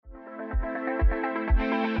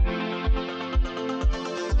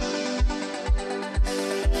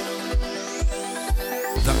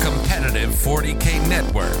Competitive 40K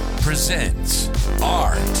Network presents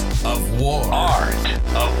Art of War. Art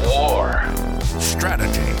of War.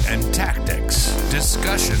 Strategy and tactics.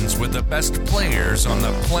 Discussions with the best players on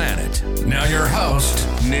the planet. Now your host,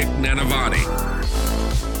 Nick Nanavati.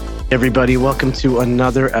 Everybody, welcome to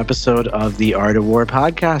another episode of the Art of War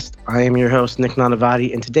podcast. I am your host, Nick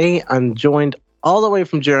Nanavati, and today I'm joined all the way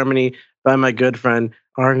from Germany by my good friend,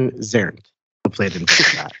 Arne Zerndt. I'll play it in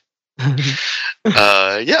that.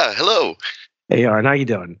 Yeah, hello. Hey, Arne, how you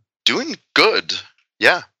doing? Doing good.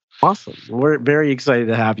 Yeah. Awesome. We're very excited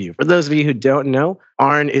to have you. For those of you who don't know,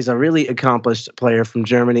 Arne is a really accomplished player from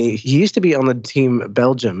Germany. He used to be on the team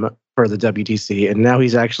Belgium for the WTC, and now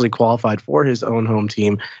he's actually qualified for his own home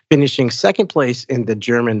team, finishing second place in the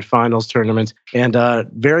German finals tournament. And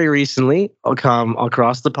very recently, I'll come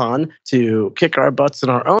across the pond to kick our butts in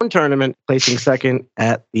our own tournament, placing second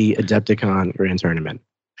at the Adepticon Grand Tournament.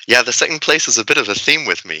 Yeah, the second place is a bit of a theme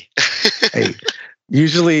with me. Hey,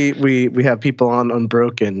 usually we have people on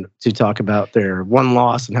Unbroken to talk about their one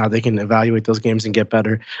loss and how they can evaluate those games and get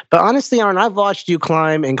better. But honestly, Arne, I've watched you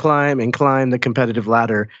climb and climb and climb the competitive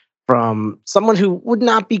ladder from someone who would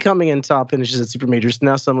not be coming in top finishes at Super Majors to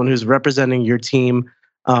now someone who's representing your team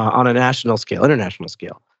on a national scale, international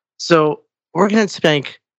scale. So we're going to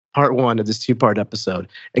spank part one of this two-part episode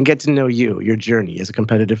and get to know you, your journey as a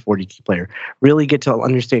competitive 40K player. Really get to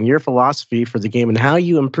understand your philosophy for the game and how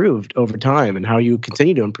you improved over time and how you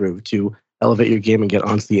continue to improve to elevate your game and get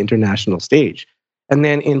onto the international stage. And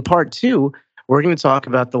then in part two, we're going to talk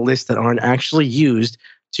about the list that Arne actually used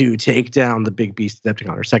to take down the big beast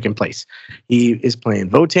Adepticon, or second place. He is playing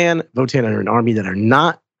Votann. Votann are an army that are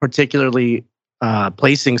not particularly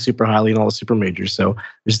placing super highly in all the Super Majors. So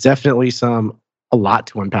there's definitely a lot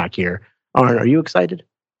to unpack here. Arne, are you excited?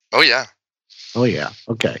 Oh, yeah. Oh, yeah.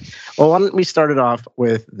 Okay. Well, why don't we start it off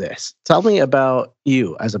with this? Tell me about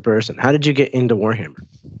you as a person. How did you get into Warhammer?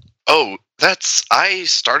 Oh, I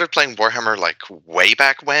started playing Warhammer like way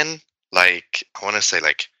back when, like, I want to say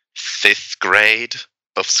like 5th grade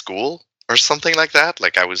of school or something like that.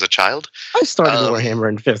 Like I was a child. I started Warhammer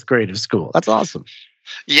in 5th grade of school. That's awesome.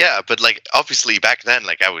 Yeah, but like obviously back then,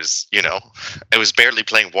 like I was barely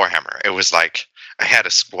playing Warhammer. It was like I had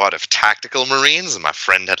a squad of tactical Marines, and my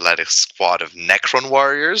friend had led a squad of Necron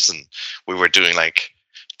warriors, and we were doing like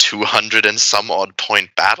 200 and some odd point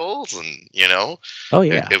battles, and oh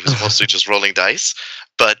yeah, it was mostly just rolling dice.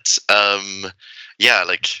 But yeah,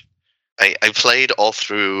 like I played all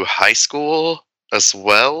through high school as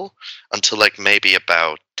well until like maybe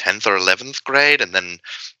about 10th or 11th grade, and then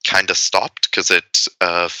kind of stopped because it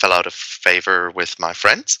fell out of favor with my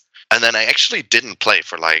friends. And then I actually didn't play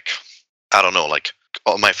for like, I don't know, like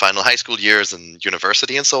all my final high school years and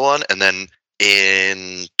university and so on. And then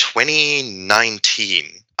in 2019,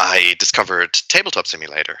 I discovered Tabletop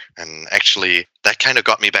Simulator. And actually that kind of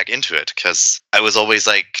got me back into it because I was always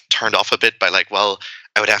like turned off a bit by like, well,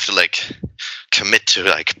 I would have to like commit to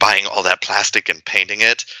like buying all that plastic and painting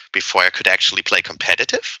it before I could actually play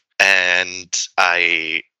competitive. And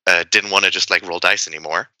I didn't want to just like roll dice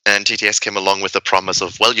anymore. And TTS came along with the promise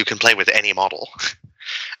of, well, you can play with any model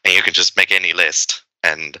and you can just make any list.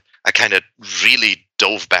 And I kind of really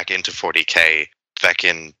dove back into 40K back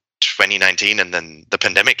in 2019. And then the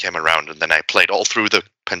pandemic came around, and then I played all through the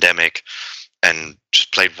pandemic and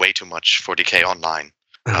just played way too much 40K online.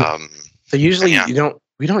 So usually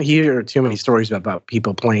we don't hear too many stories about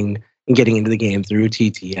people playing and getting into the game through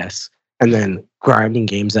TTS and then grinding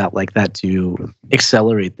games out like that to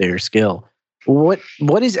accelerate their skill. What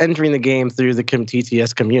is entering the game through the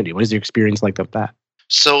TTS community? What is your experience like with that?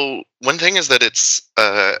 So one thing is that it's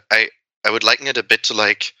I would liken it a bit to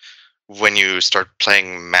like when you start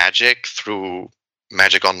playing Magic through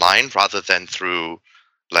Magic Online rather than through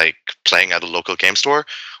like playing at a local game store,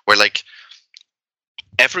 where like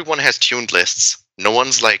everyone has tuned lists. No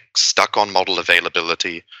one's like stuck on model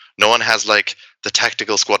availability. No one has like the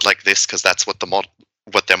tactical squad like this because that's what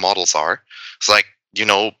what their models are. So like,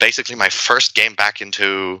 basically my first game back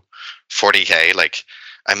into 40K, like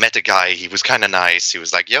I met a guy, he was kind of nice. He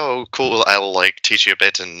was like, yo, cool, I'll like teach you a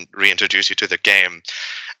bit and reintroduce you to the game.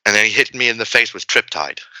 And then he hit me in the face with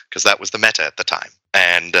Triptide because that was the meta at the time.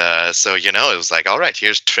 And so, it was like, all right,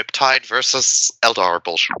 here's Triptide versus Eldar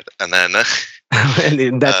bullshit. And then...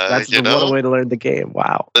 and that's one way to learn the game.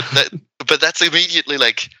 Wow. But that's immediately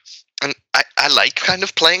like... And I like kind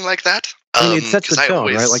of playing like that. I mean, it sets the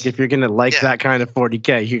tone, right? Like if you're going to like that kind of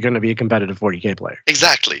 40K, you're going to be a competitive 40K player.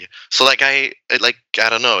 Exactly. So like I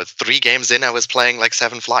don't know, 3 games in, I was playing like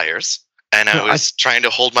 7 flyers. And I was trying to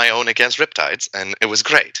hold my own against Riptides, and it was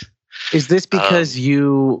great. Is this because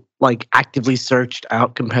you like actively searched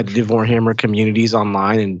out competitive Warhammer communities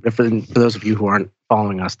online? And for those of you who aren't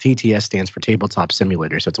following us, TTS stands for Tabletop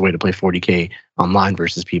Simulator. So it's a way to play 40K online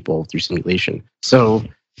versus people through simulation. So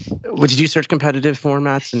did you search competitive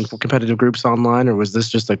formats and competitive groups online, or was this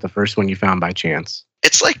just like the first one you found by chance?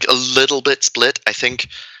 It's like a little bit split. I think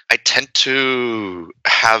I tend to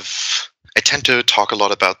talk a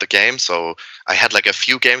lot about the game, so I had like a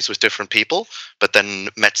few games with different people, but then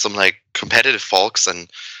met some like competitive folks and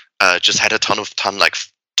just had a ton like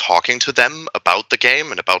talking to them about the game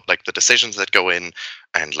and about like the decisions that go in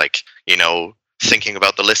and like, you know, thinking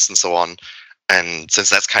about the list and so on. And since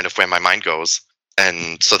that's kind of where my mind goes,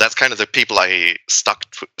 and so that's kind of the people I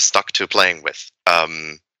stuck to playing with.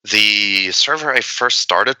 The server I first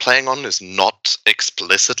started playing on is not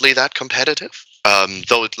explicitly that competitive,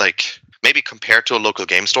 though it like maybe compared to a local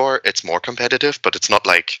game store, it's more competitive, but it's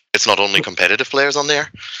not only competitive players on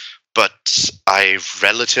there. But I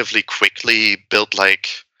relatively quickly built like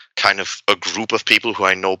kind of a group of people who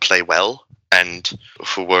I know play well and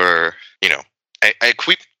who were, you know, I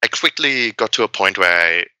quickly got to a point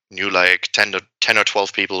where I knew like 10 or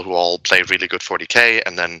 12 people who all play really good 40K,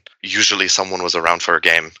 and then usually someone was around for a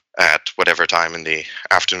game at whatever time in the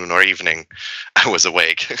afternoon or evening I was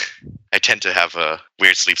awake. I tend to have a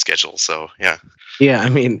weird sleep schedule, so yeah. Yeah, I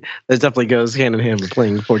mean, that definitely goes hand in hand with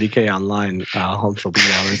playing 40K online multiple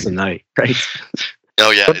hours a night, right?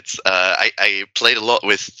 Oh yeah, it's I played a lot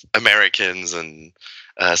with Americans and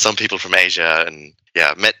some people from Asia, and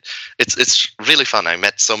yeah, it's really fun. I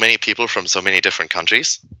met so many people from so many different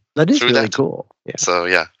countries. That is really cool. Yeah. So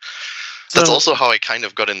yeah, that's also how I kind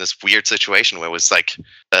of got in this weird situation where it was like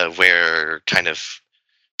where kind of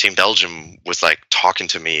Team Belgium was like talking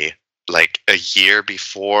to me like a year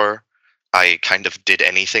before I kind of did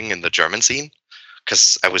anything in the German scene,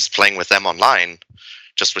 because I was playing with them online,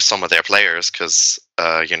 just with some of their players, because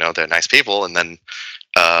you know, they're nice people, and then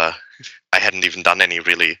I hadn't even done any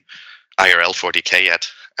really IRL 40K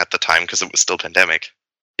yet at the time because it was still pandemic.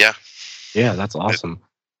 Yeah. Yeah, that's awesome.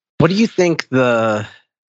 What do you think I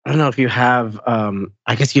don't know if you have,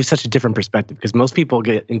 I guess you have such a different perspective, because most people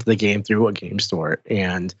get into the game through a game store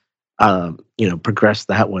and, you know, progress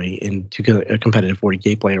that way into a competitive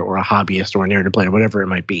 40K player or a hobbyist or a narrative player, whatever it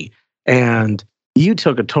might be. And you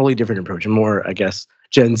took a totally different approach, a more, I guess,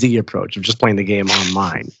 Gen Z approach of just playing the game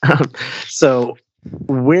online. So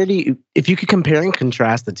if you could compare and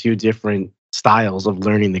contrast the two different styles of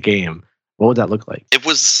learning the game, what would that look like?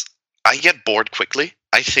 I get bored quickly.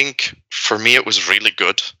 I think for me it was really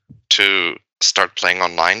good to start playing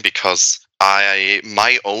online because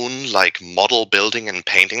my own like model building and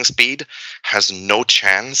painting speed has no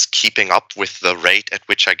chance keeping up with the rate at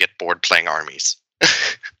which I get bored playing armies.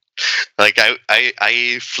 Like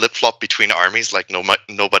I flip-flop between armies like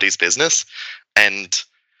nobody's business, and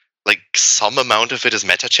like some amount of it is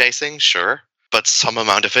meta chasing, sure, but some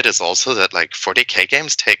amount of it is also that like 40K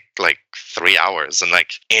games take like 3 hours, and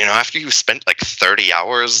like, you know, after you've spent like 30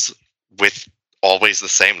 hours with always the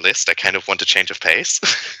same list, I kind of want a change of pace.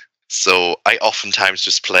 So I oftentimes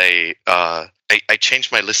just play I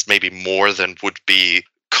change my list maybe more than would be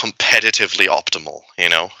competitively optimal, you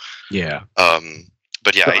know? Yeah.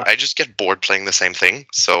 But yeah, I just get bored playing the same thing.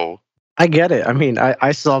 So I get it. I mean,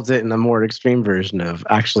 I solved it in a more extreme version of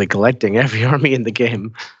actually collecting every army in the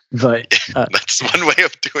game. But that's one way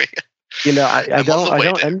of doing it. You know, I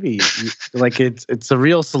don't envy you. Like it's a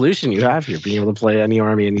real solution you have here, being able to play any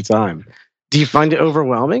army anytime. Do you find it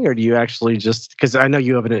overwhelming, or do you actually just, because I know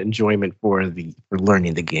you have an enjoyment for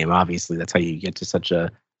learning the game. Obviously, that's how you get to such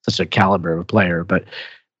a caliber of player. But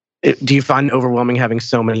do you find it overwhelming having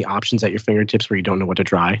so many options at your fingertips where you don't know what to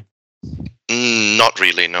try? Not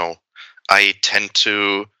really, no. I tend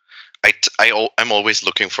to. I'm always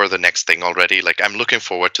looking for the next thing already. Like, I'm looking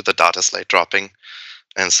forward to the data slate dropping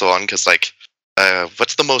and so on. Because, like,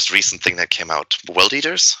 what's the most recent thing that came out? World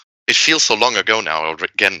Eaters? It feels so long ago now,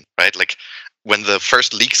 again, right? Like, when the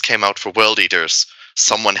first leaks came out for World Eaters,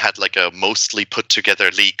 someone had, like, a mostly put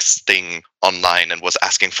together leaks thing online and was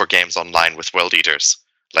asking for games online with World Eaters.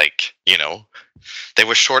 Like, you know, they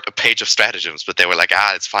were short a page of stratagems, but they were like,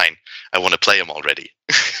 it's fine. I want to play them already.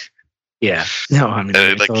 Yeah. No, I mean,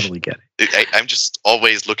 I totally get it. I'm just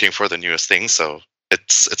always looking for the newest thing, so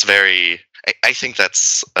it's very. I think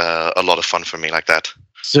that's a lot of fun for me, like that.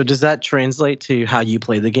 So does that translate to how you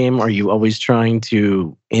play the game? Are you always trying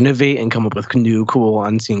to innovate and come up with new, cool,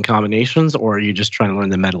 unseen combinations, or are you just trying to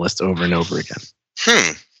learn the meta list over and over again?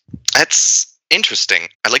 That's interesting.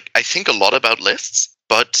 I think a lot about lists,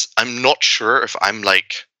 but I'm not sure if I'm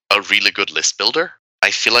like a really good list builder.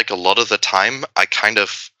 I feel like a lot of the time I kind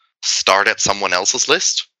of start at someone else's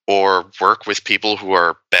list or work with people who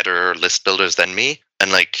are better list builders than me,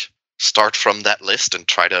 and like start from that list and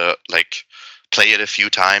try to like play it a few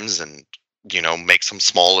times and make some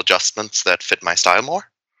small adjustments that fit my style more.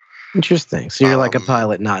 Interesting. So you're like a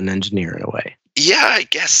pilot, not an engineer in a way. Yeah, I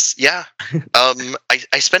guess. Yeah.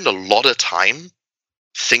 I spend a lot of time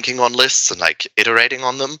thinking on lists and like iterating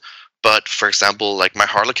on them. But for example, like my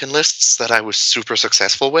Harlequin lists that I was super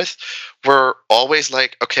successful with were always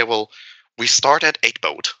like, okay, well, we start at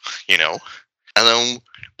 8-boat, and then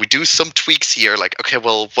we do some tweaks here. Like, okay,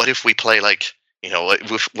 well, what if we play like,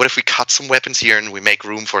 what if we cut some weapons here and we make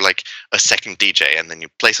room for like a second DJ, and then you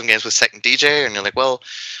play some games with second DJ, and you're like, well,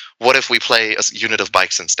 what if we play a unit of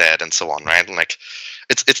bikes instead, and so on, right? And like,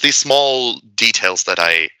 it's these small details that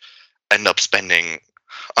I end up spending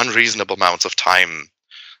unreasonable amounts of time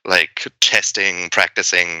like testing,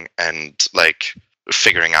 practicing, and like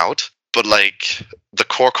figuring out. But like the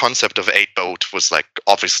core concept of 8-boat was like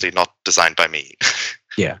obviously not designed by me.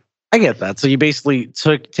 Yeah, I get that. So you basically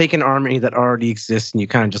take an army that already exists and you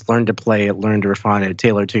kind of just learn to play it, learn to refine it,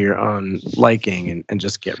 tailor to your own liking, and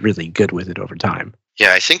just get really good with it over time.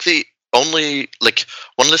 Yeah, I think the only like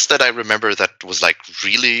one list that I remember that was like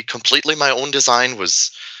really completely my own design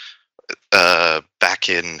was back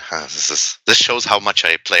in this shows how much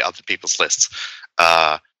I play other people's lists.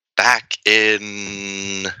 Back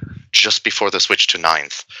in just before the switch to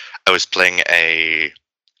 9th, I was playing a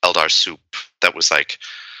Eldar soup that was like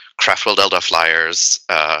Craftworld Eldar Flyers,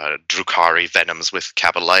 Drukhari Venoms with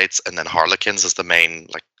capital lights, and then Harlequins as the main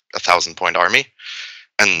like 1,000-point army.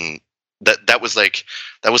 And that was like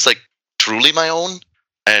truly my own,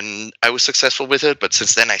 and I was successful with it. But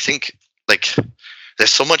since then, I think like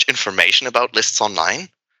there's so much information about lists online,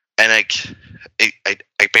 and like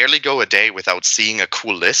I barely go a day without seeing a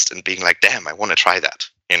cool list and being like, damn, I want to try that,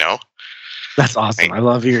 That's awesome. I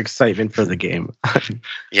love your excitement for the game.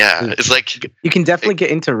 Yeah, it's like you can definitely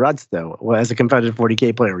get into ruts though. As a competitive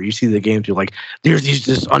 40K player, where you see the games, you're like, there's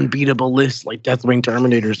this unbeatable list like Deathwing,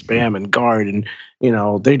 Terminator, Spam, and Guard, and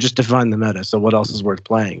they just define the meta. So what else is worth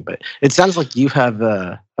playing? But it sounds like you have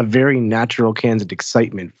a very natural, candid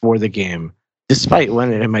excitement for the game, despite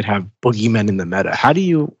when it might have boogeymen in the meta. How do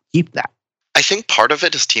you keep that? I think part of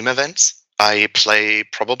it is team events. I play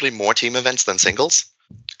probably more team events than singles,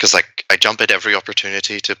 because like I jump at every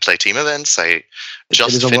opportunity to play team events. I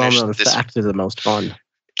just finished this. Fact is the most fun.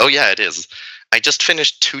 Oh yeah, it is. I just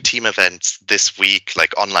finished 2 team events this week,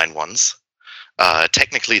 like online ones.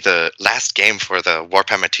 Technically, the last game for the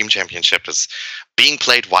Warhammer Team Championship is being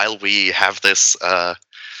played while we have this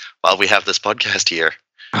podcast here.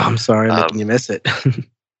 Oh, I'm sorry, I'm making you miss it.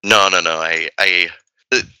 No.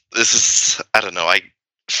 This is, I don't know.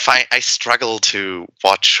 I struggle to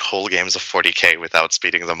watch whole games of 40K without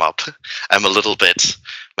speeding them up. I'm a little bit.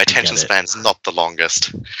 My attention span's not the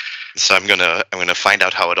longest, so I'm gonna find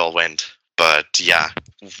out how it all went. But yeah,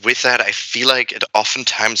 with that, I feel like it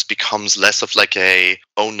oftentimes becomes less of like a,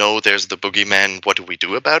 oh no, there's the boogeyman, what do we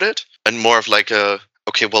do about it? And more of like a,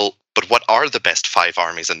 okay, well, but what are the best 5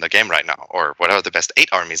 armies in the game right now? Or what are the best 8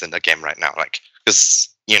 armies in the game right now? Like, because,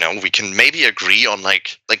 we can maybe agree on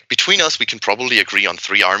like between us, we can probably agree on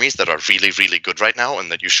 3 armies that are really, really good right now and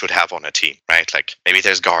that you should have on a team, right? Like maybe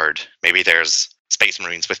there's Guard, maybe there's Space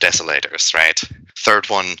Marines with Desolators, right? Third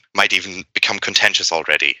one might even become contentious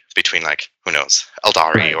already between like, who knows,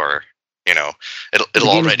 Eldari, right. Or, it'll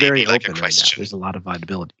already be like a question. Right, there's a lot of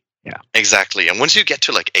viability. Yeah, exactly. And once you get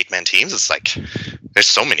to like 8-man teams, it's like there's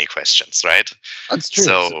so many questions, right? That's true.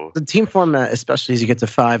 So the team format, especially as you get to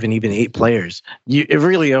 5 and even 8 players, it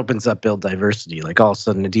really opens up build diversity. Like all of a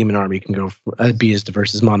sudden, a demon army can go be as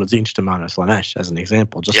diverse as Mono Zinch to Mono Slanesh, as an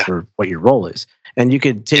example, just for what your role is. And you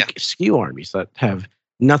could take skew armies that have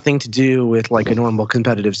nothing to do with like a normal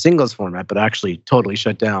competitive singles format, but actually totally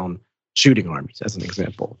shut down shooting armies, as an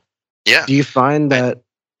example. Yeah. Do you find that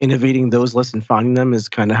innovating those lists and finding them is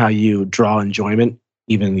kind of how you draw enjoyment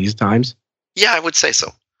even in these times? Yeah, I would say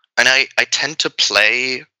so. And I tend to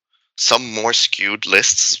play some more skewed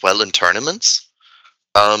lists as well in tournaments.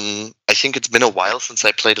 I think it's been a while since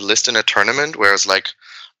I played a list in a tournament where it's like,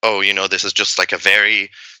 oh, this is just like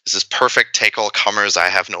this is perfect take all comers. I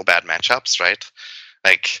have no bad matchups, right?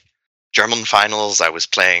 Like German finals, I was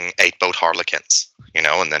playing 8-boat Harlequins,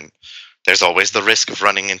 and then there's always the risk of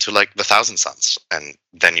running into like the Thousand Suns, and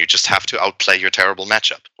then you just have to outplay your terrible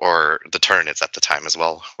matchup. Or the Tyranids at the time as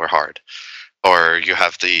well were hard. Or you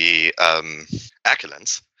have the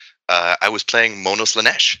Akelans. I was playing Mono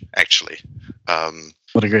Slanesh, actually.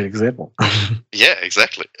 What a great example. Yeah,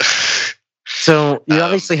 exactly. So you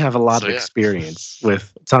obviously have a lot of experience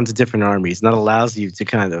with tons of different armies, and that allows you to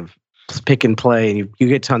kind of pick and play, and you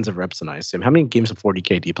get tons of reps in ISIM. How many games of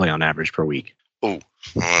 40K do you play on average per week? Oh,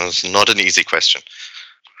 it's not an easy question.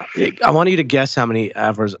 I want you to guess how many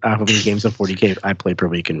games of 40K I play per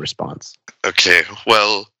week in response. Okay,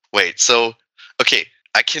 well, wait. So, okay,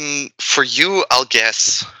 for you, I'll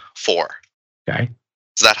guess 4. Okay.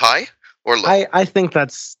 Is that high or low? I think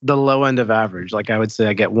that's the low end of average. Like I would say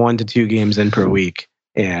I get 1 to 2 games in per week,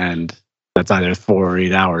 and that's either 4 or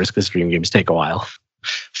 8 hours because stream games take a while.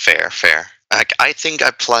 Fair. I think I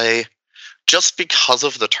play, just because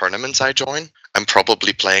of the tournaments I join, I'm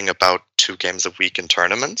probably playing about 2 games a week in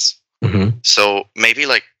tournaments. Mm-hmm. So maybe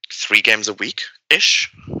like 3 games a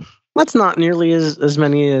week-ish. That's not nearly as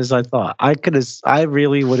many as I thought. I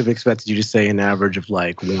really would have expected you to say an average of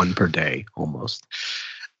like 1 per day almost.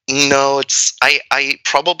 No, I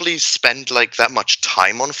probably spend like that much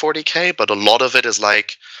time on 40K, but a lot of it is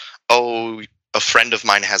like, oh, a friend of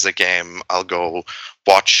mine has a game, I'll go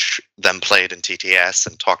watch them play it in TTS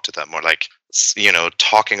and talk to them, or like,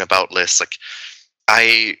 talking about lists. Like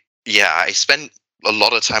I spend a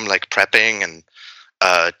lot of time like prepping, and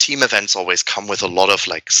team events always come with a lot of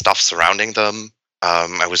like stuff surrounding them.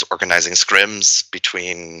 I was organizing scrims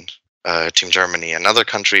between Team Germany and other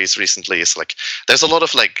countries recently. So like there's a lot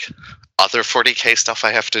of like other 40K stuff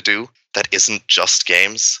I have to do that isn't just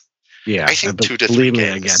games. Yeah, I think 2 to 3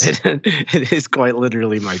 games. I get it. It is quite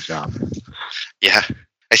literally my job. Yeah,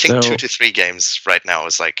 I think 2 to 3 games right now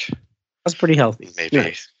is like... That's pretty healthy. Maybe.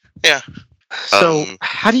 Nice. Yeah. So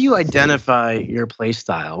how do you identify your play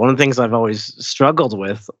style? One of the things I've always struggled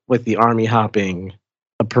with the army hopping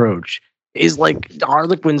approach is like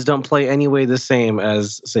Harlequins don't play any way the same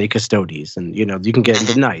as, say, Custodes. And, you can get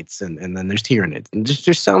into Knights, and then there's Tyranids. And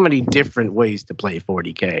there's so many different ways to play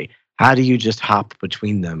 40K. How do you just hop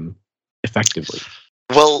between them effectively?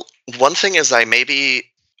 Well, one thing is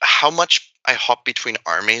how much I hop between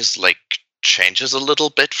armies like changes a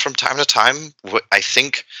little bit from time to time. I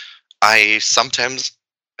think I sometimes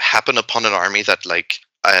happen upon an army that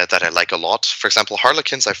I like a lot. For example,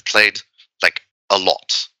 Harlequins I've played like a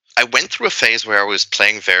lot. I went through a phase where I was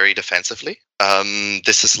playing very defensively.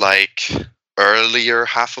 This is like earlier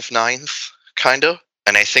half of 9th, kind of.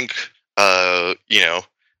 And I think, I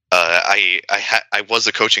was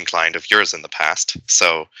a coaching client of yours in the past.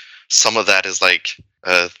 So some of that is like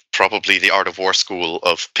probably the Art of War school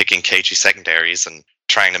of picking KG secondaries and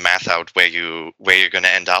trying to math out where you're going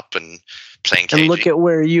to end up and playing KG. And look at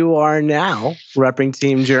where you are now, repping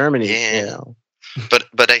Team Germany. Yeah.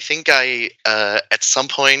 But I think I at some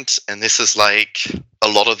point, and this is like a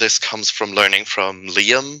lot of this comes from learning from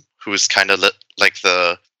Liam, who is kind of like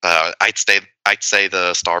the I'd say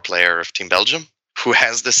the star player of Team Belgium, who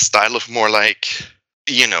has this style of more like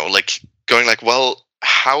like going like, well,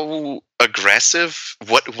 how aggressive?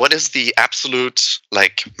 What is the absolute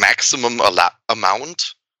like maximum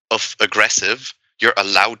amount of aggressive you're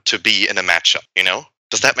allowed to be in a matchup?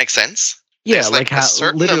 Does that make sense? Yeah, there's like how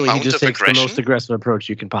literally he just takes aggression. the most aggressive approach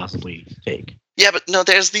you can possibly take. Yeah, but no,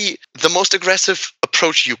 there's the most aggressive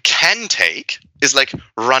approach you can take is like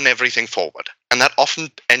run everything forward. And that often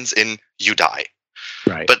ends in you die.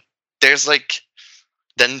 Right. But there's like,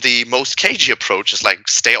 then the most cagey approach is like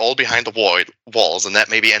stay all behind the walls, and that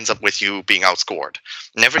maybe ends up with you being outscored.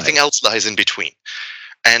 And everything else lies in between.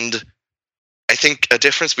 And I think a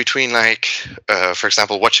difference between like, for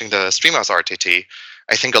example, watching the Streamhouse RTT,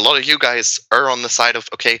 I think a lot of you guys are on the side of,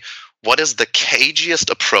 okay, what is the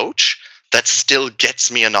cagiest approach that still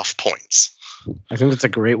gets me enough points? I think that's a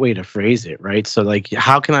great way to phrase it, right? So like,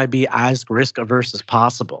 how can I be as risk averse as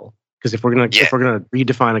possible? Because if we're gonna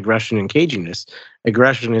redefine aggression and caginess,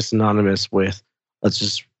 aggression is synonymous with let's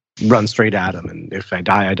just run straight at them, and if I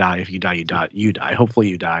die, I die. If you die, you die. You die. Hopefully,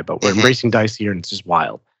 you die. But we're embracing dice here, and it's just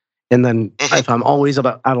wild. And then if I'm always out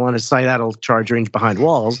of line of sight, out of charge range behind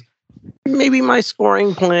walls, maybe my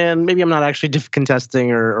scoring plan, maybe I'm not actually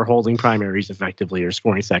contesting or holding primaries effectively or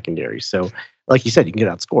scoring secondaries. So, like you said, you can get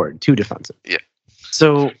outscored, too defensive. Yeah.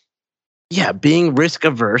 So, yeah, being risk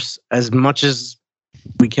averse as much as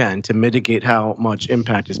we can to mitigate how much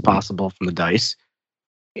impact is possible from the dice.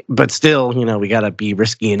 But still, we got to be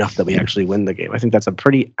risky enough that we actually win the game. I think that's a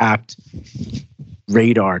pretty apt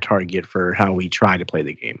radar target for how we try to play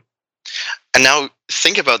the game. And now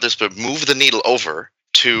think about this, but move the needle over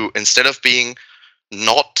to instead of being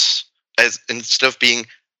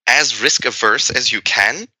as risk averse as you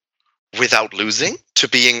can without losing, to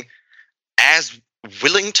being as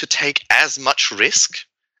willing to take as much risk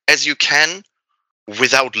as you can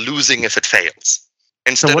without losing if it fails.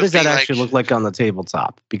 So what does that actually look like on the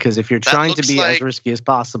tabletop? Because if you're trying to be as risky as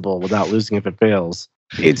possible without losing if it fails,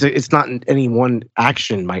 it's not any one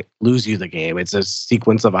action might lose you the game. It's a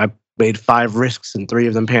sequence of I made 5 risks and 3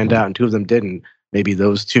 of them panned out and 2 of them didn't, maybe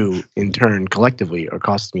those 2 in turn collectively are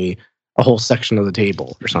costing me a whole section of the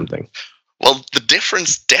table or something. Well, the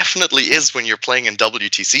difference definitely is when you're playing in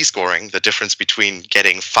WTC scoring, the difference between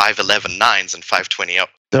getting 5-11 9s and 5-20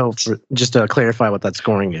 So just to clarify what that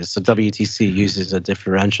scoring is, so WTC uses a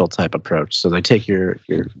differential type approach. So they take your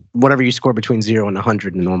whatever you score between 0 and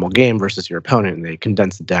 100 in a normal game versus your opponent, and they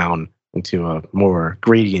condense it down into a more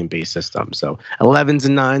gradient-based system. So 11s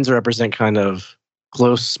and 9s represent kind of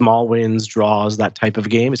close, small wins, draws, that type of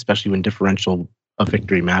game, especially when differential of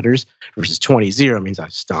victory matters, versus 20-0 means I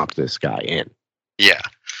stomped this guy in. Yeah.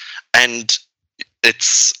 And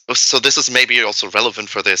so this is maybe also relevant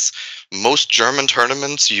for this. Most German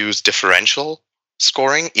tournaments use differential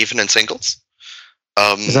scoring, even in singles.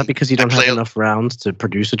 Is that because you don't have enough rounds to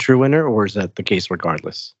produce a true winner, or is that the case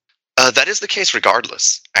regardless? That is the case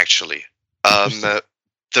regardless, actually. The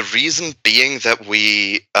reason being that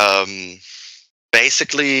we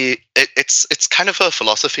basically, it's kind of a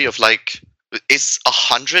philosophy of like, is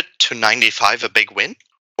 100 to 95 a big win,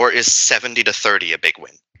 or is 70 to 30 a big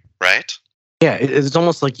win, right? Yeah, it's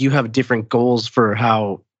almost like you have different goals for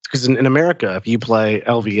how, because in America, if you play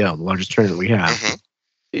LVL, the largest tournament we have,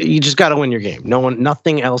 you just got to win your game.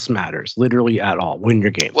 Nothing else matters, literally at all. Win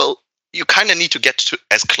your game. Well, you kind of need to get to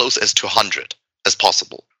as close as to 100 as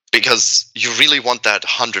possible, because you really want that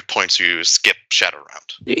 100 points you skip Shadow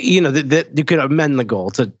Round. You know, that you could amend the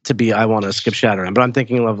goal to be, I want to skip Shadow Round, but I'm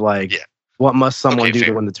thinking of like, what must someone do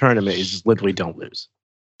to win the tournament is just literally don't lose.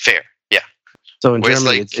 Fair, yeah. So in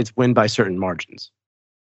Germany, it's win by certain margins.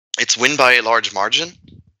 It's win by a large margin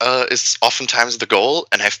is oftentimes the goal,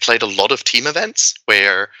 and I've played a lot of team events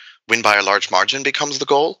where win by a large margin becomes the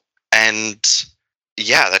goal. And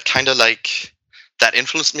yeah, that kind of like, that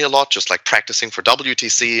influenced me a lot, just like practicing for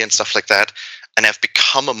WTC and stuff like that. And I've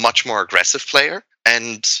become a much more aggressive player.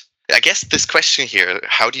 And I guess this question here,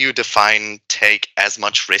 how do you define take as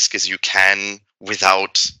much risk as you can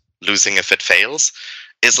without losing if it fails,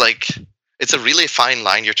 is like, it's a really fine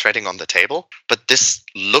line you're treading on the table. But this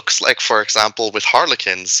looks like, for example, with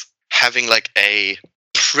Harlequins, having like a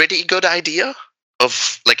pretty good idea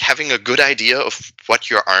of like having a good idea of what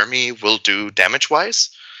your army will do damage-wise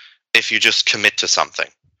if you just commit to something.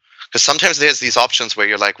 Because sometimes there's these options where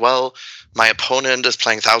you're like, well, my opponent is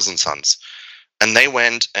playing Thousand Suns, and they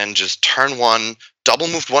went and just turn 1, double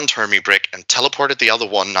moved 1 Termi brick and teleported the other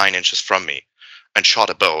one 9 inches from me and shot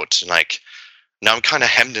a boat. And like, now I'm kind of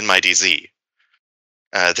hemmed in my DZ.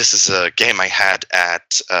 This is a game I had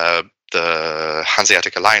at the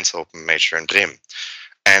Hanseatic Alliance Open Major in Bremen.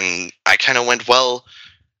 And I kind of went, well,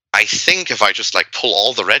 I think if I just like pull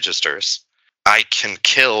all the registers, I can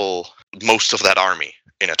kill most of that army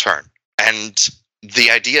in a turn. And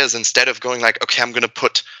the idea is, instead of going like, okay, I'm going to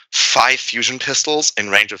put 5 fusion pistols in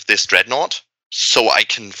range of this dreadnought so I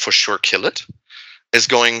can for sure kill it, is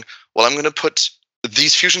going, well, I'm going to put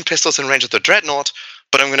these fusion pistols in range of the dreadnought,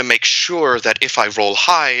 but I'm going to make sure that if I roll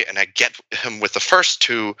high and I get him with the first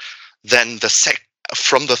 2, then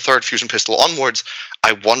from the 3rd fusion pistol onwards,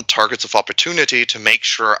 I want targets of opportunity to make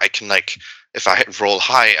sure I can, like, if I roll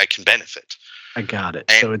high, I can benefit. I got it.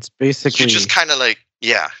 And so it's basically, you just kind of like,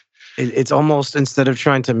 yeah. It's almost, instead of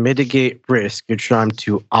trying to mitigate risk, you're trying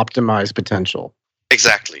to optimize potential.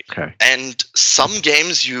 Exactly. Okay. And some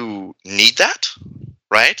games you need that,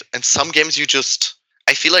 right? And some games you just,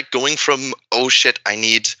 I feel like going from, oh shit,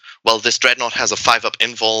 this dreadnought has a 5-up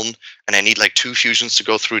invuln, and I need like 2 fusions to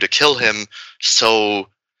go through to kill him, so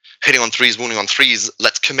hitting on 3s, wounding on 3s,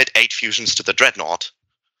 let's commit 8 fusions to the dreadnought.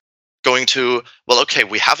 Going to, well, okay,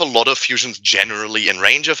 we have a lot of fusions generally in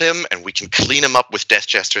range of him, and we can clean him up with Death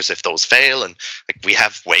Jesters if those fail, and like we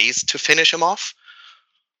have ways to finish him off.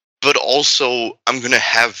 But also, I'm going to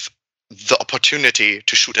have the opportunity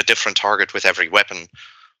to shoot a different target with every weapon,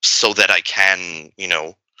 so that I can,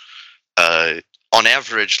 on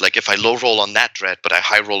average, like if I low roll on that dread, but I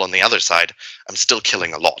high roll on the other side, I'm still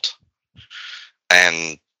killing a lot.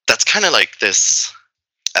 And that's kind of like this,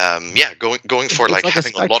 going for like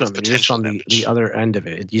having a lot of potential on damage. The other end of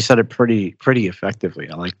it. You said it pretty effectively.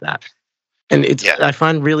 I like that. And I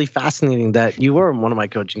find really fascinating that you were one of my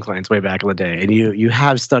coaching clients way back in the day, and you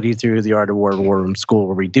have studied through the Art of War Room School,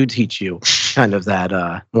 where we do teach you kind of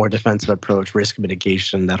that more defensive approach, risk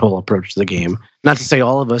mitigation, that whole approach to the game. Not to say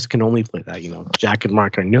all of us can only play that. Jack and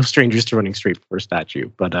Mark are no strangers to running Street for statue,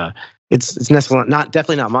 but it's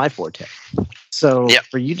definitely not my forte. So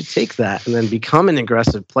for you to take that and then become an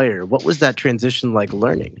aggressive player, what was that transition like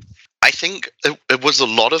learning? I think it was a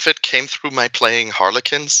lot of it came through my playing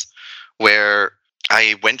Harlequins, where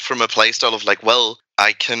I went from a playstyle of like, well,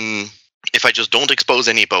 I can if I just don't expose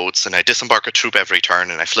any boats and I disembark a troop every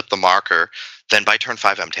turn and I flip the marker, then by turn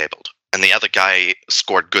 5 I'm tabled. And the other guy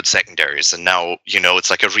scored good secondaries, and now, it's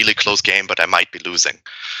like a really close game, but I might be losing.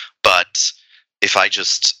 But if I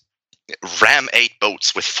just ram 8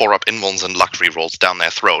 boats with 4-up invulns and luck rerolls down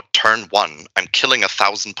their throat, turn 1, I'm killing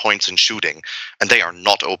 1,000 points in shooting, and they are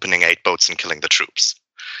not opening 8 boats and killing the troops.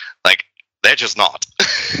 Like, they're just not.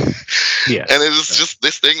 Yeah. And it's just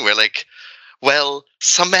this thing where, like, well,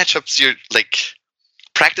 some matchups you're, like,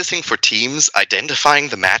 practicing for teams, identifying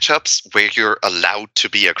the matchups where you're allowed to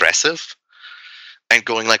be aggressive, and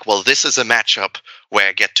going like, well, this is a matchup where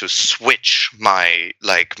I get to switch my,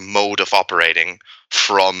 like, mode of operating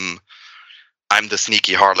from I'm the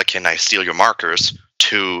sneaky harlequin, I steal your markers,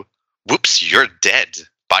 to whoops, you're dead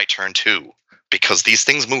by turn 2, because these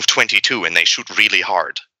things move 22 and they shoot really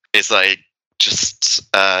hard. It's like, just,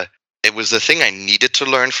 it was a thing I needed to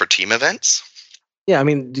learn for team events. Yeah, I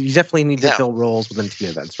mean, you definitely need to fill roles within team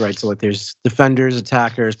events, right? So, like, there's defenders,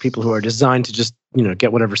 attackers, people who are designed to just,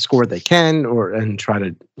 get whatever score they can, and try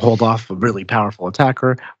to hold off a really powerful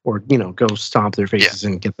attacker, or, go stomp their faces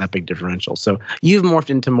and get that big differential. So, you've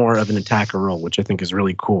morphed into more of an attacker role, which I think is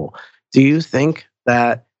really cool. Do you think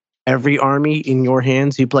that every army in your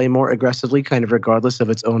hands you play more aggressively, kind of regardless of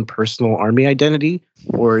its own personal army identity,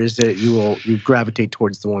 or is it you gravitate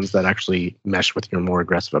towards the ones that actually mesh with your more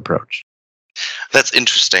aggressive approach? That's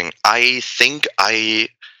interesting. I think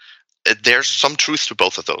there's some truth to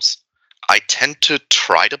both of those. I tend to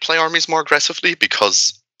try to play armies more aggressively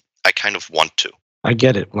because I kind of want to. I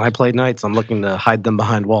get it. When I play knights, I'm looking to hide them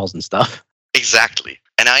behind walls and stuff. Exactly.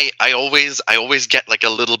 And I always get like a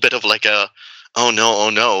little bit of like a, oh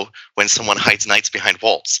no, when someone hides knights behind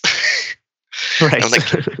walls. Right. I'm like,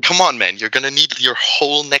 come on, man, you're going to need your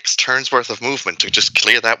whole next turn's worth of movement to just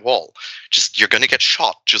clear that wall. You're going to get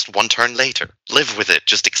shot just one turn later. Live with it.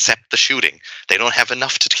 Just accept the shooting. They don't have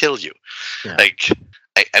enough to kill you. Yeah. Like,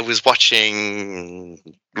 I was watching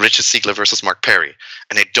Richard Siegler versus Mark Perry,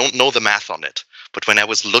 and I don't know the math on it. But when I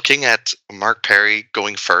was looking at Mark Perry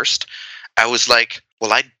going first, I was like,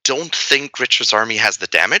 well, I don't think Richard's army has the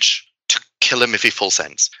damage to kill him if he full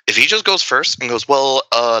sends. If he just goes first and goes, well,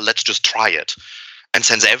 let's just try it, and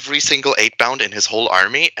sends every single 8-bound in his whole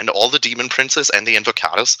army and all the demon princes and the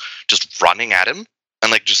invocados just running at him,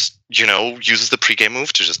 and like just, uses the pregame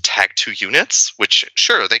move to just tag 2 units, which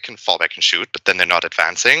sure, they can fall back and shoot, but then they're not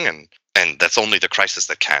advancing, and that's only the crisis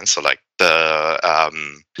that can. So like the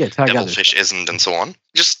devilfish isn't, and so on.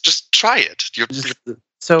 Just try it.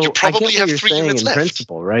 So you probably I get what have you're 3 saying units in left.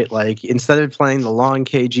 Principle, right? Like, instead of playing the long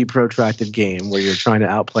KG protracted game where you're trying to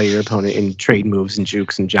outplay your opponent in trade moves and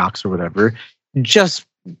jukes and jocks or whatever, just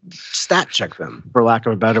stat check them, for lack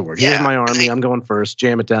of a better word. Here's my army. I'm going first.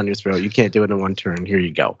 Jam it down your throat. You can't do it in one turn. Here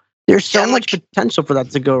you go. There's so much potential for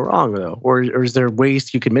that to go wrong, though. Or is there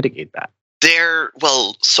ways you can mitigate that?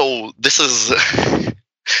 So this is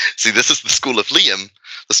this is the school of Liam.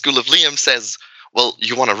 The school of Liam says, well,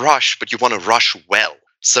 you want to rush, but you want to rush well.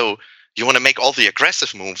 So you want to make all the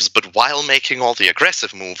aggressive moves, but while making all the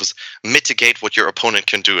aggressive moves, mitigate what your opponent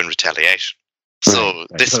can do in retaliation. So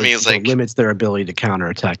this means like limits their ability to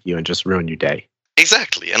counterattack you and just ruin your day.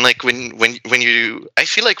 Exactly. And like when you, I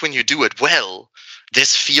feel like when you do it well,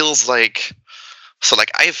 this feels like, so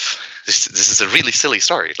like this is a really silly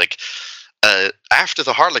story. Like after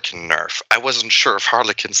the Harlequin nerf, I wasn't sure if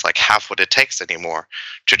Harlequins like have what it takes anymore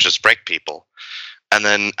to just break people. And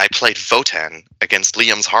then I played Votan against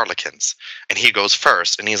Liam's Harlequins, and he goes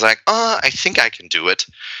first, and he's like, I think I can do it.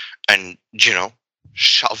 And,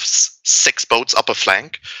 shoves 6 boats up a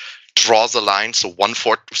flank, draws a line so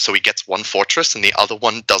he gets 1 fortress, and the other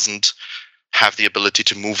one doesn't have the ability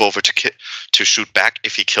to move over to shoot back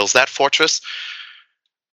if he kills that fortress,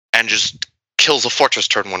 and just kills a fortress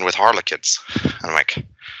turn 1 with Harlequins. I'm like,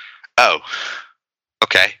 oh,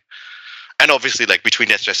 okay. And obviously, like, between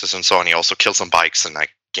Death Justice and so on, he also killed some bikes and, like,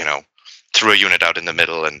 threw a unit out in the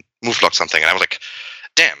middle and move blocked something. And I was like,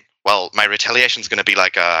 damn, well, my retaliation is going to be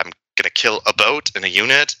like, I'm going to kill a boat and a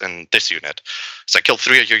unit and this unit. So I killed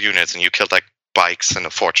 3 of your units and you killed, like, bikes and a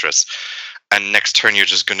fortress. And next turn, you're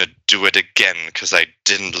just going to do it again because I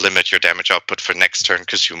didn't limit your damage output for next turn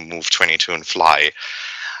because you move 22 and fly.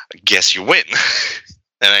 I guess you win.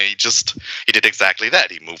 And he did exactly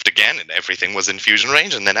that. He moved again and everything was in fusion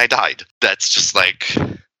range and then I died. That's just like,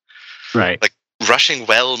 right. Like rushing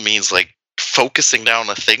well means like focusing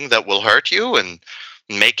down a thing that will hurt you and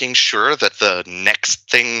making sure that the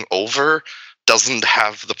next thing over doesn't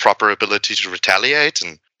have the proper ability to retaliate.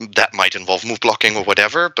 And that might involve move blocking or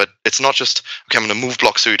whatever, but it's not just, okay, I'm going to move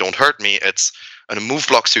block so you don't hurt me. It's I'm going to move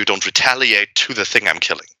block so you don't retaliate to the thing I'm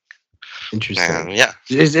killing. Interesting. Yeah.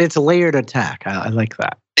 It's a layered attack. I like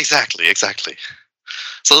that. Exactly.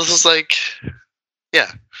 So this is like,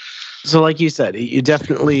 yeah. So like you said, you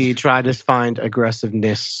definitely try to find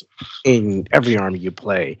aggressiveness in every army you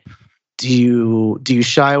play. Do you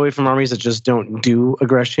shy away from armies that just don't do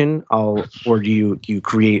aggression, or do you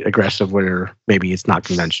create aggressive where maybe it's not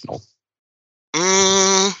conventional?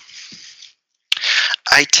 I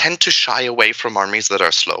tend to shy away from armies that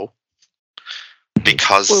are slow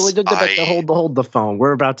because hold the phone.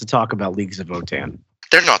 We're about to talk about Leagues of Votann.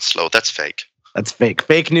 They're not slow. That's fake. That's fake.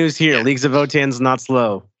 Fake news here. Yeah. Leagues of Votann's not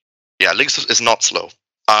slow. Yeah, Leagues is not slow.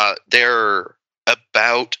 They're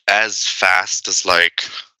about as fast as like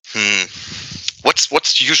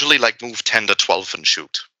what's usually like move 10 to 12 and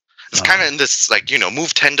shoot. It's kind of in this like,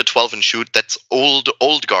 move 10 to 12 and shoot. That's old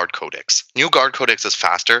guard codex. New guard codex is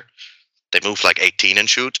faster. They move like 18 and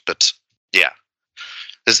shoot, but yeah.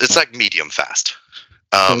 It's like medium fast.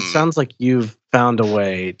 So it sounds like you've found a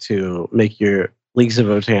way to make your Leagues of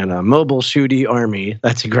Votann a mobile shooty army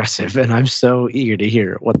that's aggressive, and I'm so eager to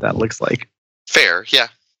hear what that looks like. Fair, yeah.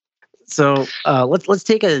 So let's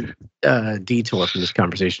take a detour from this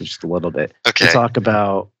conversation just a little bit to talk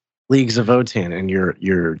about Leagues of Votann, and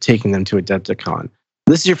you're taking them to Adepticon.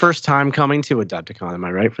 This is your first time coming to Adepticon, am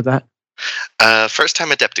I right for that? First time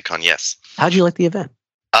Adepticon, yes. How'd you like the event?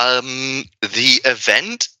 The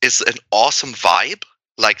event is an awesome vibe.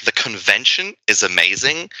 Like the convention is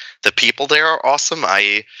amazing. The people there are awesome.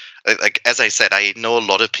 As I said, I know a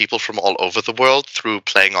lot of people from all over the world through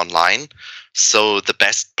playing online. So the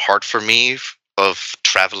best part for me of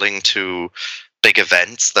traveling to big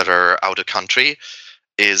events that are out of country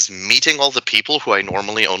is meeting all the people who I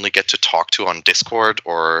normally only get to talk to on Discord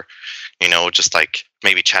or, just like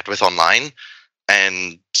maybe chat with online,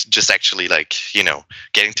 and just actually like,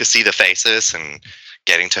 getting to see the faces and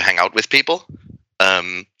getting to hang out with people.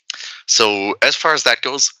 So as far as that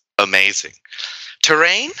goes, amazing.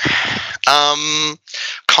 Terrain,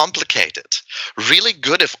 complicated. Really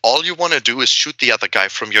good if all you want to do is shoot the other guy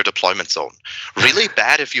from your deployment zone. Really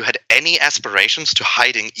bad if you had any aspirations to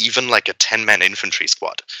hiding even like a 10-man infantry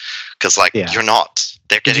squad. Because you're not.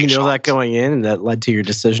 They're getting Did you know shot. that going in, and that led to your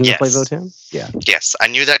decision to play Votann? Yeah. Yes, I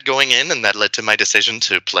knew that going in, and that led to my decision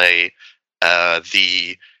to play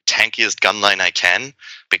the tankiest gunline I can,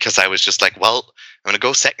 because I was just like, well, I'm going to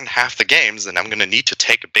go second half the games, and I'm going to need to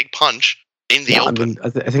take a big punch in the open. I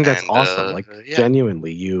think that's awesome.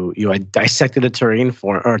 Genuinely, you dissected a terrain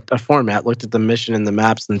a format, looked at the mission and the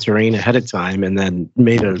maps and the terrain ahead of time, and then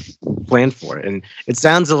made a plan for it. And it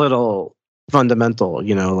sounds a little fundamental,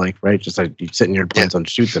 right? Just like you sit in your plans on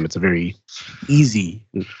shoot them. It's a very easy,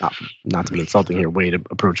 not to be insulting here, way to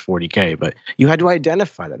approach 40K, but you had to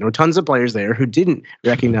identify that. There were tons of players there who didn't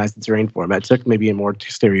recognize the terrain format, took maybe a more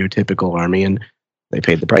stereotypical army, and they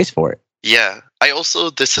paid the price for it. Yeah.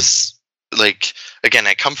 This is like, again,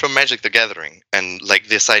 I come from Magic the Gathering, and like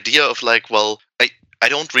this idea of like, well, I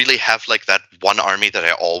don't really have like that one army that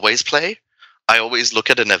I always play. I always look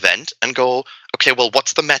at an event and go, okay, well,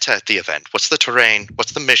 what's the meta at the event? What's the terrain?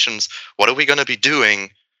 What's the missions? What are we going to be doing?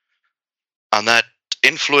 And that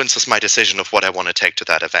influences my decision of what I want to take to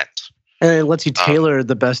that event. And it lets you tailor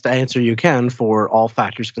the best answer you can for all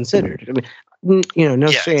factors considered. I mean,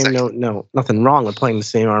 nothing wrong with playing the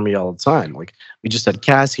same army all the time. Like we just had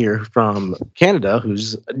Cass here from Canada,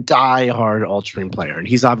 who's a die-hard Ultramarine player, and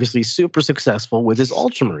he's obviously super successful with his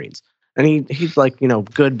Ultramarines. And he's like,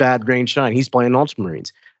 good, bad, rain, shine. He's playing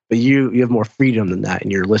Ultramarines. But you have more freedom than that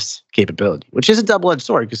in your list capability, which is a double-edged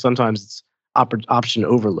sword because sometimes it's option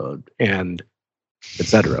overload and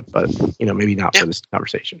etc. But, maybe not for this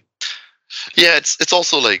conversation. Yeah, it's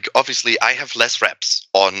also like, obviously, I have less reps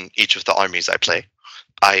on each of the armies I play.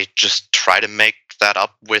 I just try to make that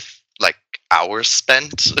up with, like, hours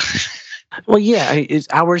spent. Well, yeah, it's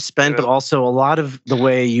hours spent, but also a lot of the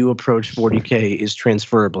way you approach 40K is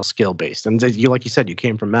transferable skill based. And like you said, you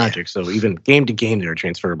came from Magic, so even game to game, there are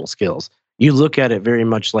transferable skills. You look at it very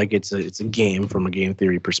much like it's a game from a game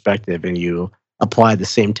theory perspective, and you apply the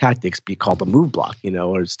same tactics, be called a move block,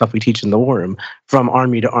 or stuff we teach in the war room, from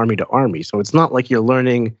army to army to army. So it's not like you're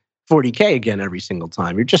learning 40K again every single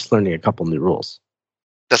time. You're just learning a couple new rules.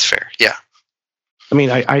 That's fair, yeah. I mean,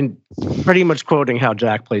 I'm pretty much quoting how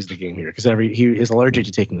Jack plays the game here, because he is allergic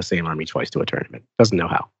to taking the same army twice to a tournament. Doesn't know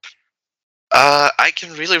how. I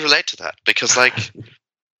can really relate to that because, like,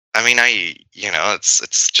 I mean,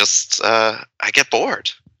 it's just I get bored.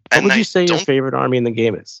 What would you say your favorite army in the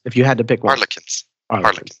game is, if you had to pick one?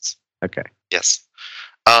 Harlequins. Okay. Yes.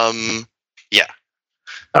 Yeah.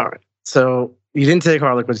 All right. So you didn't take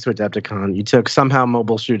Harlequins to Adepticon. You took somehow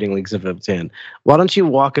mobile shooting Leagues of Votann. Why don't you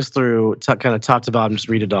walk us through, kind of top to bottom, just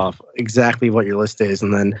read it off, exactly what your list is,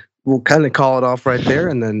 and then we'll kind of call it off right there.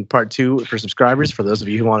 And then part 2 for subscribers, for those of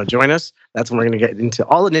you who want to join us, that's when we're going to get into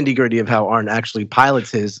all the nitty-gritty of how Arne actually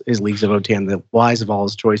pilots his Leagues of Votann, the whys of all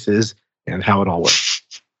his choices, and how it all works.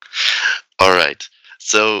 All right.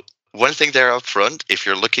 So one thing there up front, if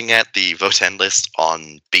you're looking at the Votann list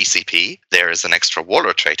on BCP, there is an extra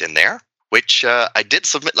warlord trait in there, which I did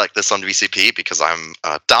submit like this on VCP because I'm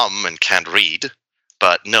dumb and can't read.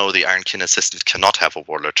 But no, the Ironkin Assistant cannot have a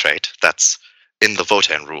warlord trait. That's in the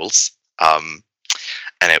Votann rules. And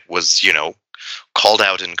it was, called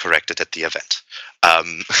out and corrected at the event.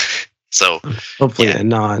 So hopefully in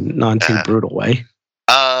a non too brutal way.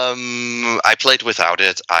 I played without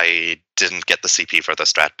it. I didn't get the CP for the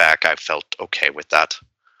strat back. I felt okay with that.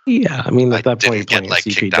 Yeah, I mean, at that point, you're playing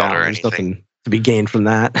CP kicked out or anything. There's nothing to be gained from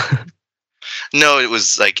that. No, it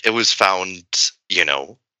was found,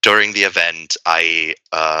 during the event. I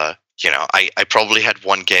probably had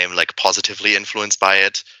one game like positively influenced by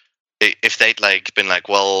it. If they'd been like,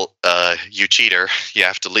 well, you cheater, you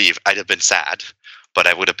have to leave, I'd have been sad. But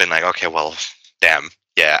I would have been like, okay, well, damn,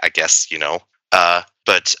 yeah, I guess,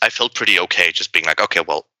 But I felt pretty okay just being like, okay,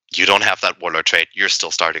 well, you don't have that warlord trait. You're still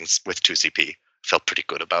starting with 2 CP. Felt pretty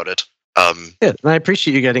good about it. Yeah, and I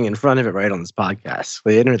appreciate you getting in front of it right on this podcast.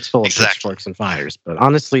 The internet's full of pitchforks and fires, but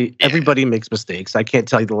honestly, everybody makes mistakes. I can't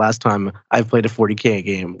tell you the last time I've played a 40K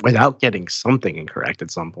game without getting something incorrect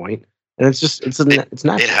at some point. And it's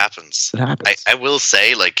natural. It happens. It happens. I will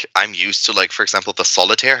say, I'm used to, for example, the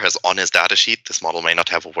Solitaire has on his datasheet, this model may not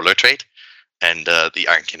have a warlord trait, and the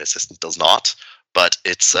Ironkin Assistant does not. But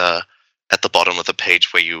it's at the bottom of the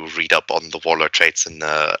page where you read up on the warlord traits in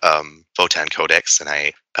the Votann Codex, and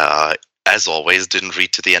I, as always, didn't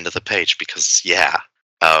read to the end of the page because,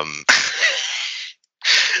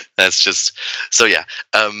 that's just so.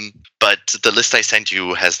 But the list I sent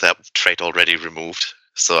you has that trait already removed,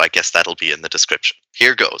 so I guess that'll be in the description.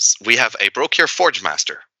 Here goes. We have a Brokir Forge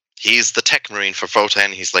Master. He's the Tech Marine for Votann.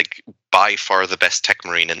 He's by far the best Tech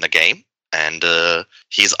Marine in the game. And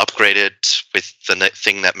he's upgraded with the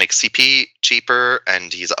thing that makes CP cheaper,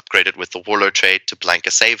 and he's upgraded with the warlord trait to blank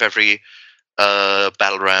a save every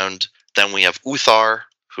battle round. Then we have Uthar,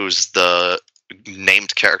 who's the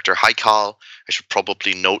named character Haikal. I should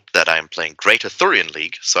probably note that I am playing Great Arthurian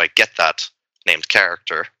League, so I get that named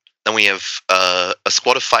character. Then we have a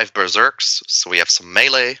squad of 5 Berserks, so we have some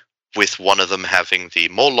melee, with one of them having the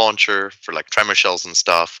mole launcher for tremor shells and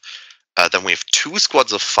stuff. Then we have 2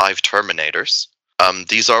 squads of 5 Terminators.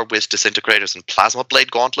 These are with Disintegrators and Plasma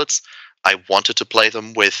Blade Gauntlets. I wanted to play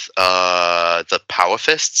them with the Power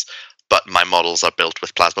Fists, but my models are built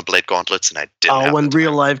with Plasma Blade Gauntlets, and I didn't have when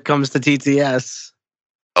real life comes to TTS.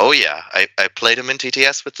 Oh, yeah. I played them in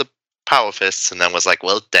TTS with the Power Fists, and then was like,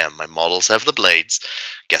 well, damn, my models have the blades.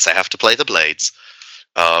 Guess I have to play the blades.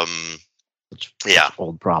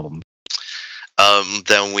 Old problem.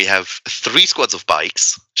 Then we have 3 squads of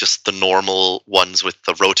bikes, just the normal ones with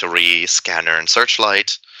the rotary, scanner, and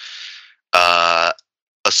searchlight. A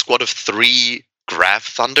squad of 3 Grav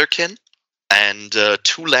Thunderkin, and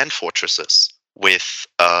 2 land fortresses with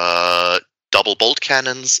double bolt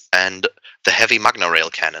cannons and the heavy Magna Rail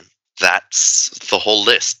cannon. That's the whole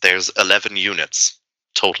list. There's 11 units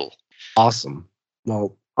total. Awesome.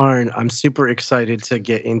 Well, Arne, I'm super excited to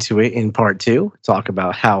get into it in part 2. Talk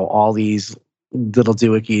about how all these little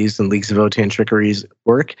doohickeys and Leagues of Votann trickeries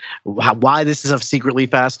work. Why this is a secretly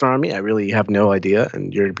fast army, I really have no idea,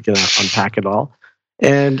 and you're going to unpack it all.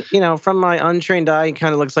 And, from my untrained eye, it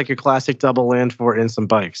kind of looks like your classic double land fort and some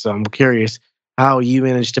bikes. So I'm curious how you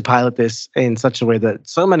managed to pilot this in such a way that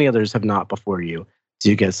so many others have not before you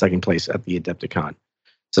to get second place at the Adepticon.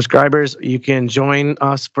 Subscribers, you can join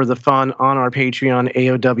us for the fun on our Patreon,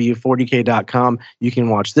 AOW40k.com. You can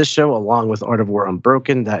watch this show along with Art of War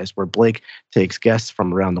Unbroken. That is where Blake takes guests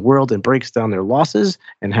from around the world and breaks down their losses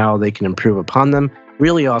and how they can improve upon them.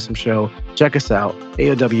 Really awesome show. Check us out,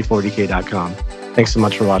 AOW40k.com. Thanks so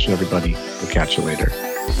much for watching, everybody. We'll catch you later.